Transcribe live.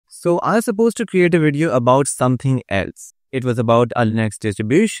So I was supposed to create a video about something else. It was about a Linux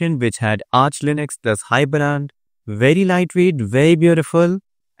distribution which had Arch Linux plus Hyperand, very lightweight, very beautiful,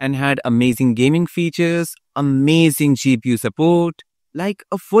 and had amazing gaming features, amazing GPU support, like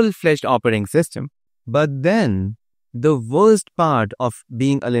a full-fledged operating system. But then, the worst part of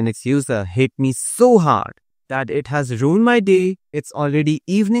being a Linux user hit me so hard that it has ruined my day. It's already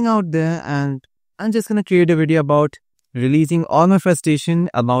evening out there, and I'm just gonna create a video about releasing all my frustration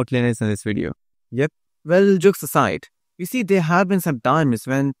about Linux in this video. Yep, well, jokes aside, you see, there have been some times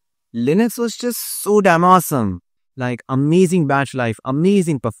when Linux was just so damn awesome. Like amazing battery life,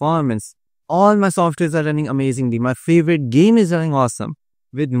 amazing performance. All my softwares are running amazingly. My favorite game is running awesome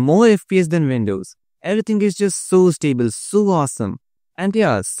with more FPS than Windows. Everything is just so stable, so awesome. And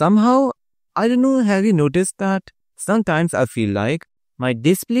yeah, somehow, I don't know, have you noticed that sometimes I feel like my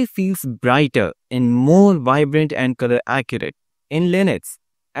display feels brighter and more vibrant and color accurate in Linux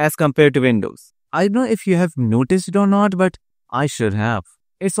as compared to Windows. I don't know if you have noticed it or not, but I should have.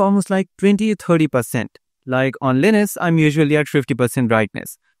 It's almost like 20-30%. Like on Linux, I'm usually at 50%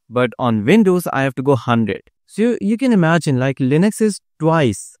 brightness, but on Windows, I have to go 100. So you can imagine like Linux is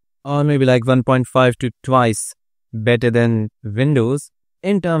twice or maybe like 1.5 to twice better than Windows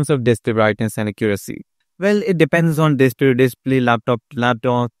in terms of display brightness and accuracy. Well, it depends on display to display, laptop to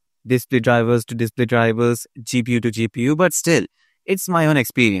laptop, display drivers to display drivers, GPU to GPU, but still, it's my own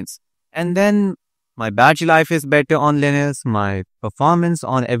experience. And then my battery life is better on Linux, my performance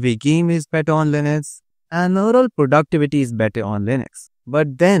on every game is better on Linux, and overall productivity is better on Linux.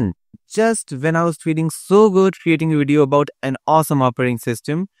 But then, just when I was feeling so good creating a video about an awesome operating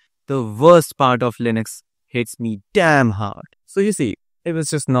system, the worst part of Linux hits me damn hard. So you see, it was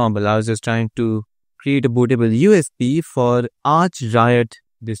just normal. I was just trying to create a bootable USB for Arch Riot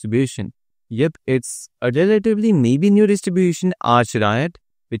distribution. Yep, it's a relatively maybe new distribution, Arch Riot,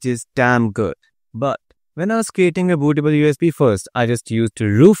 which is damn good. But when I was creating a bootable USB first, I just used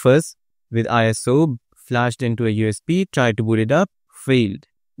Rufus with ISO, flashed into a USB, tried to boot it up, failed.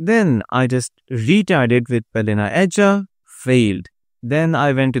 Then I just retied it with Pelina Edger, failed. Then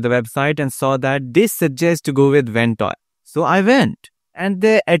I went to the website and saw that this suggests to go with Ventoy. So I went, and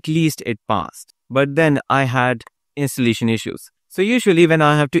there at least it passed. But then I had installation issues. So usually when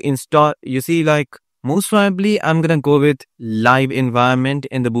I have to install, you see, like most probably I'm gonna go with live environment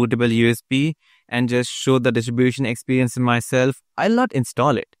in the bootable USB and just show the distribution experience myself. I'll not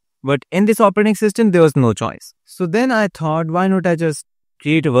install it. But in this operating system, there was no choice. So then I thought, why not I just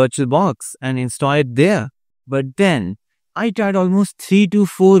create a virtual box and install it there? But then I tried almost 3 to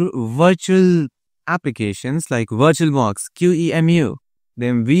 4 virtual applications like VirtualBox, QEMU,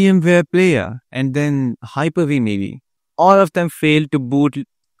 then VMware Player, and then Hyper-V maybe. All of them failed to boot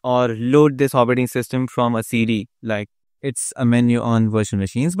or load this operating system from a CD. Like it's a menu on virtual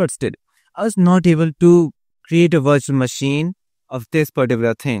machines, but still, I was not able to create a virtual machine of this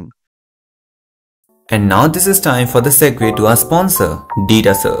particular thing. And now this is time for the segue to our sponsor,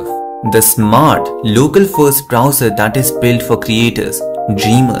 DETA-SURF, the smart, local-first browser that is built for creators,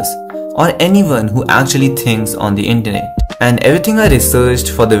 dreamers, or anyone who actually thinks on the internet. And everything I researched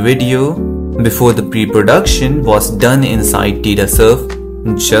for the video before the pre-production was done inside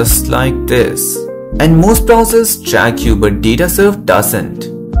DETA-SURF, just like this. And most browsers track you, but DETA-SURF doesn't.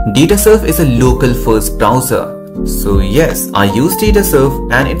 DETA-SURF is a local-first browser. So yes, I use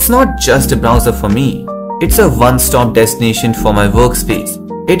DETA-SURF, and it's not just a browser for me. It's a one-stop destination for my workspace.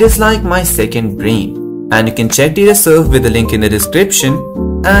 It is like my second brain. And you can check DETA-SURF with the link in the description.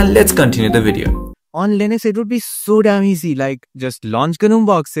 And let's continue the video. On Linux, it would be so damn easy, like just launch GNOME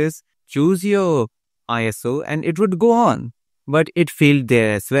boxes, choose your ISO, and it would go on. But it failed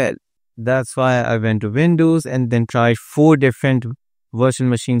there as well. That's why I went to Windows and then tried 4 different virtual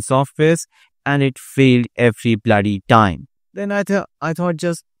machine softwares, and it failed every bloody time. Then I thought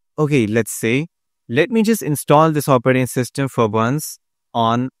just, okay, let me just install this operating system for once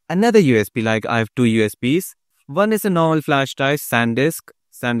on another USB. Like I have 2 USBs. One is a normal flash drive, SanDisk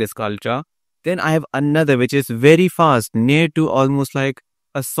Ultra. Then I have another which is very fast, near to almost like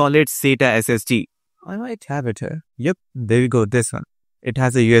a solid SATA SSD. I might have it here. Yep, there we go, this one. It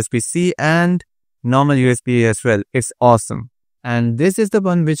has a USB-C and normal USB as well. It's awesome. And this is the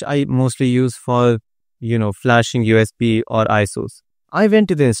one which I mostly use for, flashing USB or ISOs. I went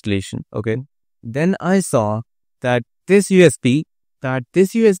to the installation, okay. Then I saw that this USB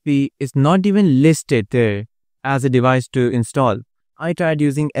is not even listed there as a device to install. I tried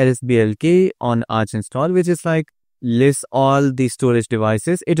using lsblk on Arch install, which is like lists all the storage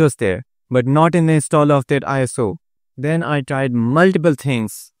devices. It was there, but not in the install of that ISO. Then I tried multiple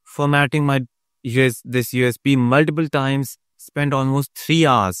things, formatting this USB multiple times, spent almost 3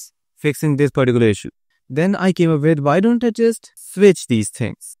 hours fixing this particular issue. Then I came up with, why don't I just switch these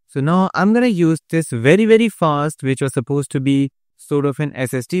things? So now I'm going to use this very, very fast, which was supposed to be sort of an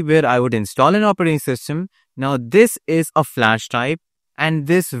SSD where I would install an operating system. Now this is a flash type, and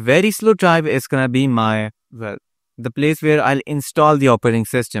this very slow drive is going to be the place where I'll install the operating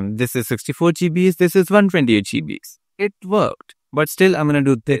system. This is 64 GBs, this is 128 GBs. It worked, but still I'm going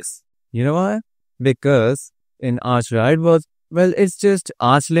to do this. You know why? Because in Arch Ride it's just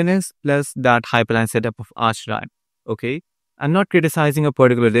Arch Linux plus that Hyperline setup of Arch Ride. Okay? I'm not criticizing a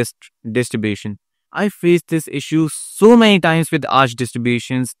particular distribution. I faced this issue so many times with Arch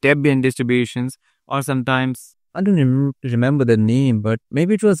distributions, Debian distributions, or sometimes, I don't remember the name, but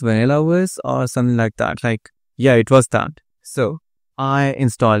maybe it was Vanilla OS or something like that. Yeah, it was that. So I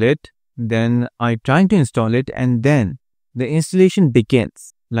install it, then I try to install it, and then the installation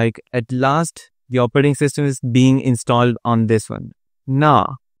begins. At last, the operating system is being installed on this one.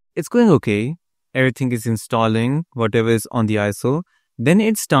 Now, it's going okay. Everything is installing, whatever is on the ISO. Then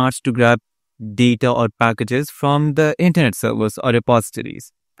it starts to grab data or packages from the internet servers or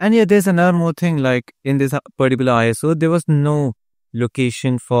repositories. And yeah, there's another more thing, in this particular ISO, there was no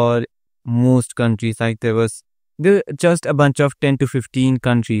location for most countries. There were just a bunch of 10 to 15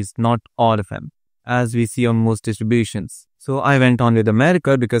 countries, not all of them, as we see on most distributions. So I went on with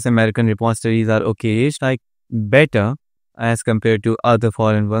America because American repositories are okay-ish, better as compared to other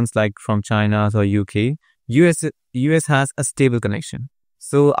foreign ones from China or UK. US has a stable connection.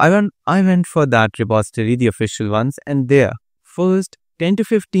 So I went for that repository, the official ones, and there, first 10 to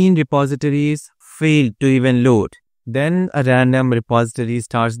 15 repositories failed to even load. Then a random repository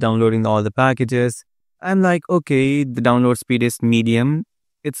starts downloading all the packages. I'm like, okay, the download speed is medium.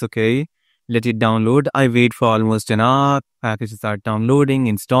 It's okay. Let it download. I wait for almost an hour. Packages are downloading,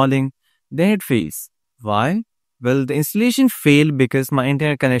 installing. Then it fails. Why? Well, the installation failed because my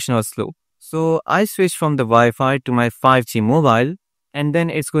internet connection was slow. So I switched from the Wi-Fi to my 5G mobile, and then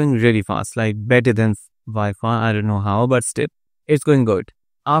it's going really fast, better than Wi-Fi. I don't know how, but still, it's going good.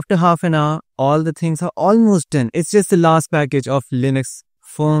 After half an hour, all the things are almost done. It's just the last package of Linux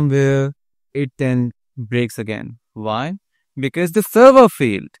firmware. It then breaks again. Why? Because the server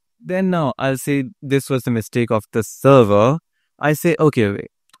failed. Then now I'll say this was the mistake of the server. I say, okay,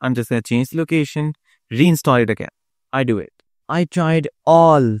 wait, I'm just going to change the location, reinstall it again. I do it. I tried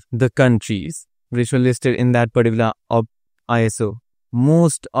all the countries which were listed in that particular ISO.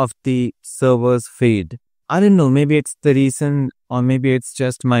 Most of the servers failed. I don't know, maybe it's the reason, or maybe it's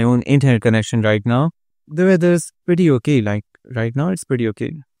just my own internet connection right now. The weather's pretty okay, right now it's pretty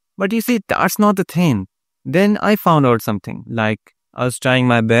okay. But you see, that's not the thing. Then I found out something, I was trying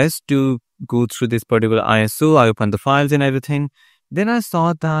my best to go through this particular ISO, I opened the files and everything. Then I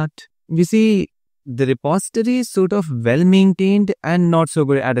saw that, you see, the repository is sort of well maintained and not so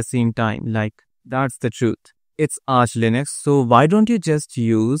good at the same time. That's the truth. It's Arch Linux, so why don't you just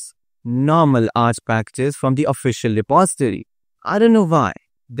use normal Arch packages from the official repository? I don't know why.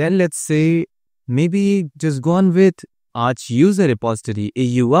 Then let's say maybe just go on with Arch user repository,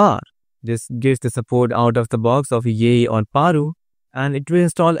 AUR. This gives the support out of the box of Yay or Paru, and it will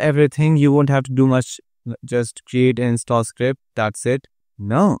install everything. You won't have to do much, just create and install script, that's it.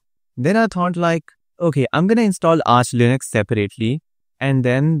 No. Then I thought okay, I'm gonna install Arch Linux separately, and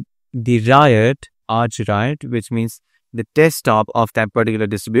then the Arch Riot, which means the desktop of that particular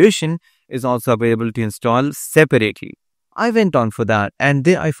distribution, is also available to install separately. I went on for that, and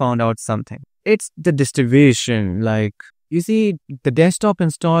there I found out something. It's the distribution. You see, the desktop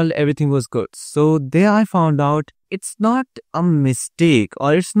install, everything was good. So there I found out it's not a mistake,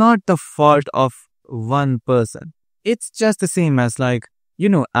 or it's not the fault of one person. It's just the same as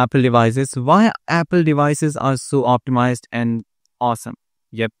Apple devices. Why Apple devices are so optimized and awesome?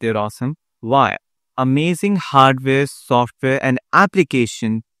 Yep, they're awesome. Why? Amazing hardware, software, and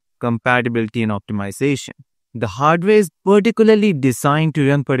application compatibility and optimization. The hardware is particularly designed to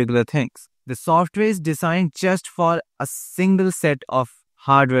run particular things. The software is designed just for a single set of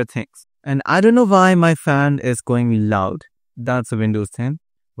hardware things. And I don't know why my fan is going loud. That's a Windows 10.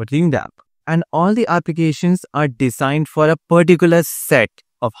 But leaving that. And all the applications are designed for a particular set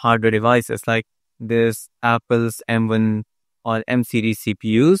of hardware devices. There's Apple's M1 or M series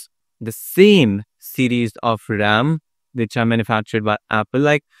CPUs, the same series of RAM, which are manufactured by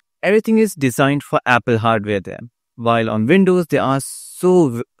Apple. Everything is designed for Apple hardware there. While on Windows, there are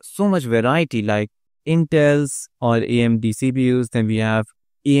so much variety, Intel's or AMD CPUs, then we have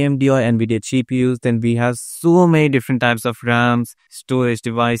AMD or NVIDIA GPUs, then we have so many different types of RAMs, storage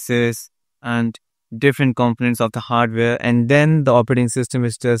devices, and different components of the hardware. And then the operating system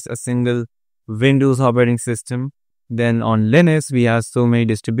is just a single Windows operating system. Then on Linux, we have so many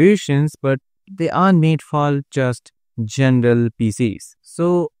distributions, but they are made for just general PCs.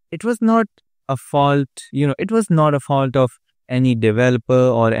 So it was not a fault, it was not a fault of any developer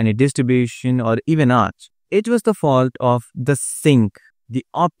or any distribution or even Arch. It was the fault of the sync, the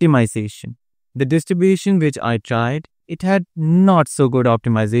optimization. The distribution which I tried, it had not so good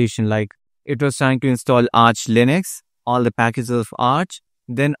optimization. Like it was trying to install Arch Linux, all the packages of Arch,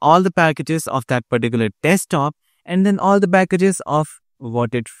 then all the packages of that particular desktop, and then all the packages of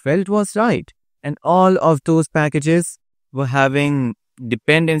what it felt was right. And all of those packages were having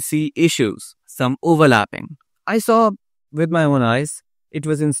dependency issues, some overlapping. I saw with my own eyes, it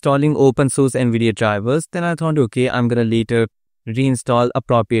was installing open source NVIDIA drivers. Then I thought, okay, I'm going to later reinstall a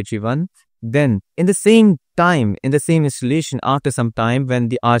proprietary one. Then in the same time, in the same installation, after some time when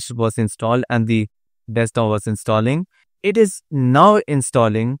the Arch was installed and the desktop was installing, it is now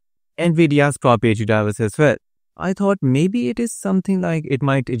installing NVIDIA's proprietary drivers as well. I thought maybe it is something like it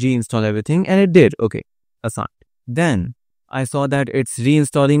might reinstall everything, and it did. Okay, assigned. Then I saw that it's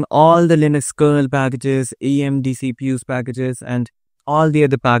reinstalling all the Linux kernel packages, AMD CPUs packages, and all the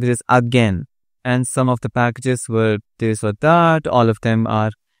other packages again. And some of the packages were this or that. All of them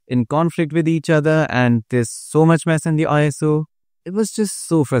are in conflict with each other, and there's so much mess in the ISO. It was just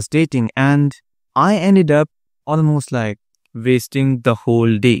so frustrating, and I ended up almost like wasting the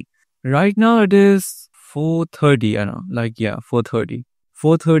whole day. Right now it is 4:30, 4:30.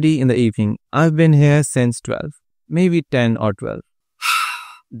 4:30 in the evening. I've been here since 12, maybe 10 or 12.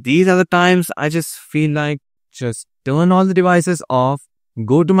 These are the times I just feel like just turn all the devices off,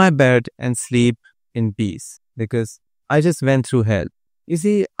 go to my bed and sleep in peace, because I just went through hell. You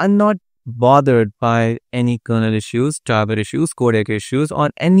see, I'm not bothered by any kernel issues, driver issues, codec issues, or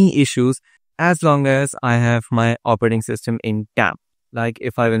any issues as long as I have my operating system intact. Like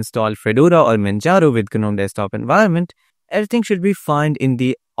if I've installed Fedora or Manjaro with GNOME desktop environment, everything should be fine in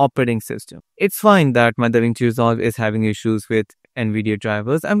the operating system. It's fine that my DaVinci Resolve is having issues with NVIDIA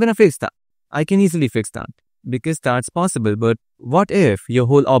drivers. I'm going to fix that. I can easily fix that because that's possible. But what if your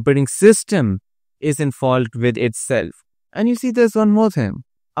whole operating system is in fault with itself? And you see, there's one more thing.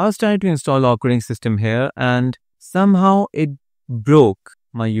 I was trying to install operating system here and somehow it broke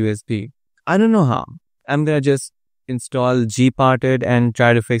my USB. I don't know how. I'm going to just install gparted and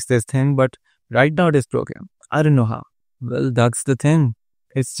try to fix this thing, but right now it is broken. I don't know how. Well, that's the thing.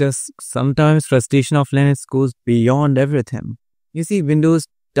 It's just sometimes frustration of Linux goes beyond everything. You see, Windows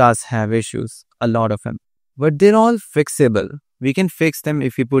does have issues, a lot of them, but they're all fixable. We can fix them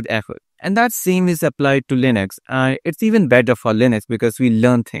if we put effort. And that same is applied to Linux. It's even better for Linux because we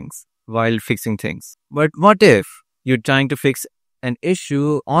learn things while fixing things. But what if you're trying to fix an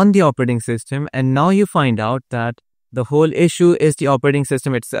issue on the operating system and now you find out that the whole issue is the operating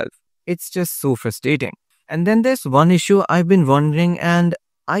system itself? It's just so frustrating. And then there's one issue I've been wondering and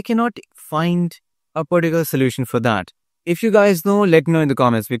I cannot find a particular solution for that. If you guys know, let me know in the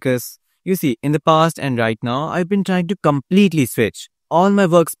comments, because you see, in the past and right now, I've been trying to completely switch all my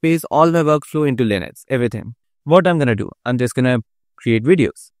workspace, all my workflow into Linux, everything. What I'm going to do, I'm just going to create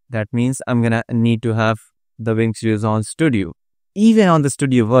videos. That means I'm going to need to have the DaVinci Resolve Studio. Even on the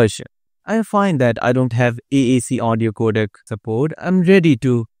Studio version, I find that I don't have AAC audio codec support. I'm ready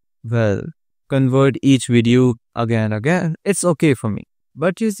to, convert each video again. It's okay for me.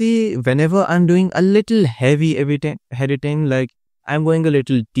 But you see, whenever I'm doing a little heavy editing, like I'm going a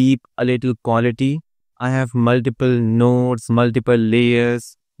little deep, a little quality, I have multiple nodes, multiple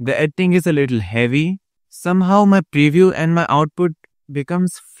layers, the editing is a little heavy. Somehow my preview and my output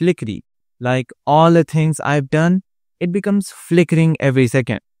becomes flickery. Like all the things I've done, it becomes flickering every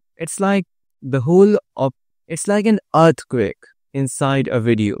second. It's like it's like an earthquake inside a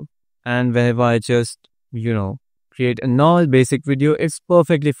video. And whenever I just, create a normal basic video, it's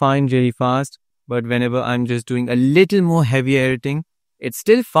perfectly fine, really fast. But whenever I'm just doing a little more heavy editing, it's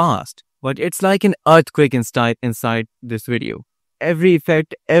still fast. But it's like an earthquake inside this video. Every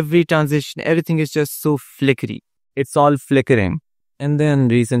effect, every transition, everything is just so flickery. It's all flickering. And then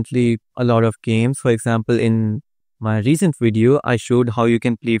recently, a lot of games, for example, in my recent video, I showed how you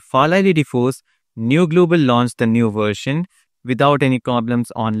can play Far-Cry 84's New Global Launch, the new version, without any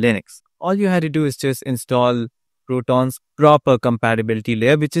problems on Linux. All you had to do is just install Proton's proper compatibility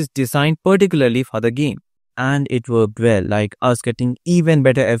layer, which is designed particularly for the game. And it worked well, like I was getting even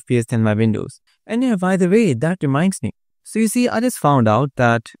better FPS than my Windows. And yeah, by the way, that reminds me. So you see, I just found out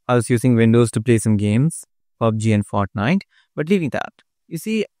that I was using Windows to play some games, PUBG and Fortnite, but leaving that. You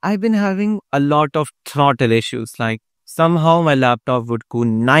see, I've been having a lot of throttle issues, like somehow my laptop would go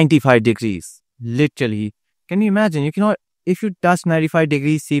 95 degrees. Literally. Can you imagine? You cannot, if you touch 95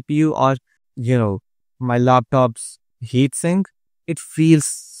 degrees CPU or, my laptop's heatsink, it feels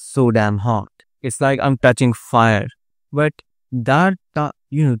so damn hot. It's like I'm touching fire. But that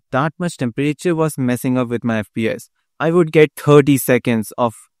much temperature was messing up with my FPS. I would get 30 seconds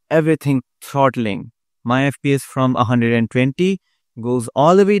of everything throttling. My FPS from 120 goes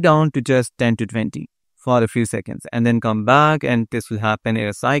all the way down to just 10 to 20 for a few seconds and then come back, and this will happen in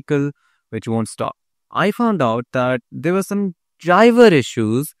a cycle which won't stop. I found out that there were some driver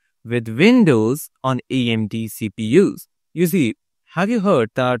issues with Windows on AMD CPUs. You see, have you heard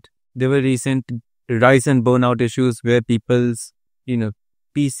that there were recent Ryzen burnout issues where people's,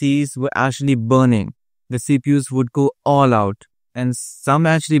 PCs were actually burning? The CPUs would go all out, and some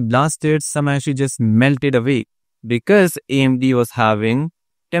actually blasted, some actually just melted away because AMD was having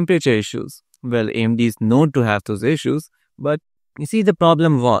temperature issues. Well, AMD is known to have those issues, but you see, the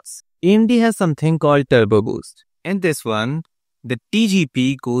problem was AMD has something called turbo boost. In this one, the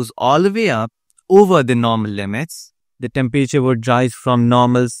TGP goes all the way up over the normal limits. The temperature would rise from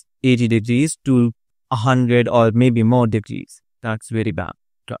normal 80 degrees to 100 or maybe more degrees. That's very bad.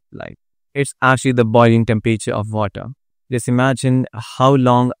 Like, it's actually the boiling temperature of water. Just imagine how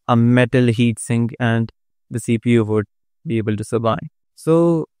long a metal heatsink and the CPU would be able to survive.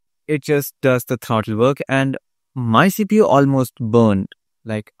 So it just does the throttle work, and my CPU almost burned.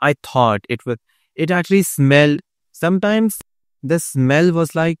 Like, I thought it actually smelled. Sometimes the smell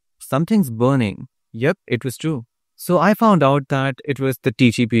was like something's burning. Yep, it was true. So I found out that it was the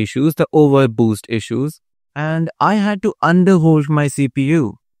TGP issues, the overboost issues, and I had to underhold my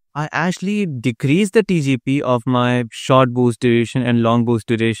CPU. I actually decreased the TGP of my short boost duration and long boost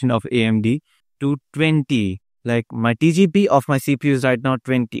duration of AMD to 20. Like, my TGP of my CPU is right now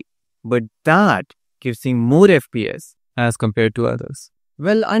 20, but that gives me more FPS as compared to others.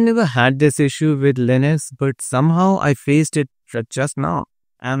 Well, I never had this issue with Linux, but somehow I faced it just now,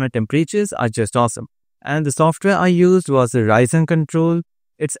 and my temperatures are just awesome. And the software I used was a Ryzen control.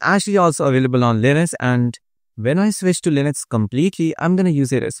 It's actually also available on Linux, and when I switch to Linux completely, I'm gonna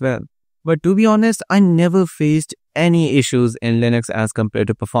use it as well. But to be honest, I never faced any issues in Linux as compared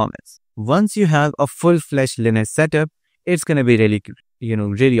to performance. Once you have a full-fledged Linux setup, it's gonna be really,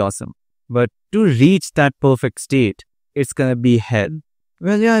 really awesome. But to reach that perfect state, it's gonna be hell.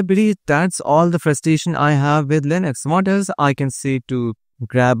 Well, yeah, I believe that's all the frustration I have with Linux. What else I can say to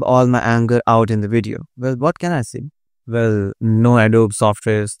grab all my anger out in the video? Well, what can I say? Well, no Adobe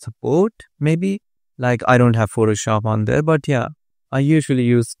software support, maybe. Like, I don't have Photoshop on there, but yeah, I usually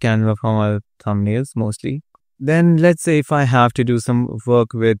use Canva for my thumbnails mostly. Then let's say if I have to do some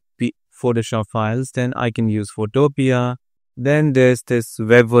work with the Photoshop files, then I can use Photopea. Then there's this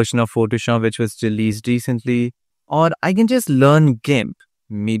web version of Photoshop which was released recently. Or I can just learn GIMP.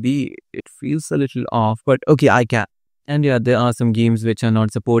 Maybe it feels a little off, but okay, I can. And yeah, there are some games which are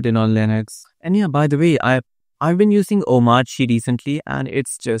not supported on Linux. And yeah, by the way, I've been using Omarchi recently, and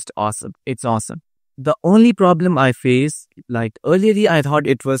it's just awesome. It's awesome. The only problem I face, like earlier I thought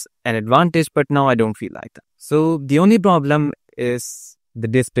it was an advantage, but now I don't feel like that. So the only problem is the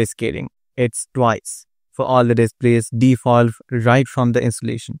display scaling. It's twice for all the displays default right from the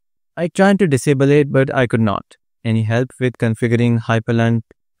installation. I tried to disable it, but I could not. Any help with configuring hyperlink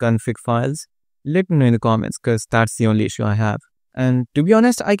config files? Let me know in the comments, because that's the only issue I have. And to be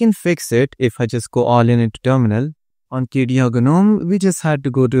honest, I can fix it if I just go all in into terminal. On KDE GNOME, we just had to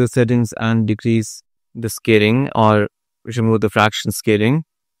go to the settings and decrease the scaling or remove the fraction scaling.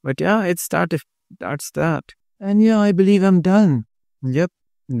 But yeah, it's that. That's that. And yeah, I believe I'm done. Yep,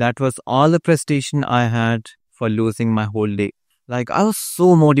 that was all the frustration I had for losing my whole day. Like, I was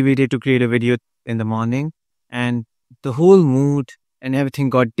so motivated to create a video in the morning, and the whole mood and everything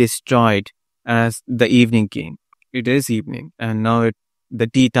got destroyed as the evening came. It is evening, and now the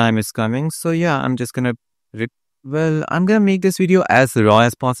tea time is coming. So yeah, I'm just gonna I'm gonna make this video as raw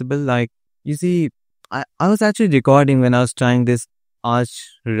as possible. Like, you see, I was actually recording when I was trying this Arch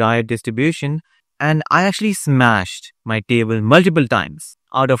Riot distribution, and I actually smashed my table multiple times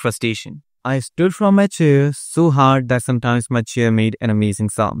out of frustration. I stood from my chair so hard that sometimes my chair made an amazing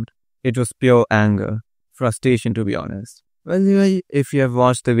sound. It was pure anger, frustration, to be honest. Well, anyway, if you have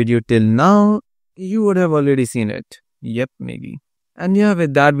watched the video till now, you would have already seen it. Yep, maybe. And yeah,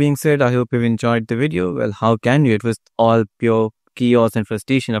 with that being said, I hope you've enjoyed the video. Well, how can you? It was all pure chaos and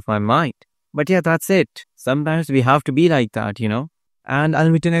frustration of my mind. But yeah, that's it. Sometimes we have to be like that, And I'll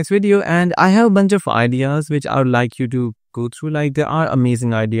meet you next video. And I have a bunch of ideas which I would like you to go through. Like, there are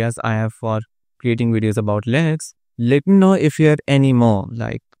amazing ideas I have for creating videos about Linux. Let me know if you have any more.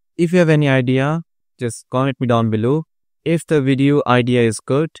 Like, if you have any idea, just comment me down below. If the video idea is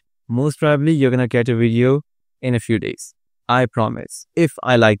good, most probably you're gonna get a video in a few days. I promise. If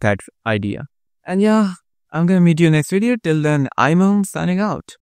I like that idea. And yeah, I'm gonna meet you next video. Till then, I'm signing out.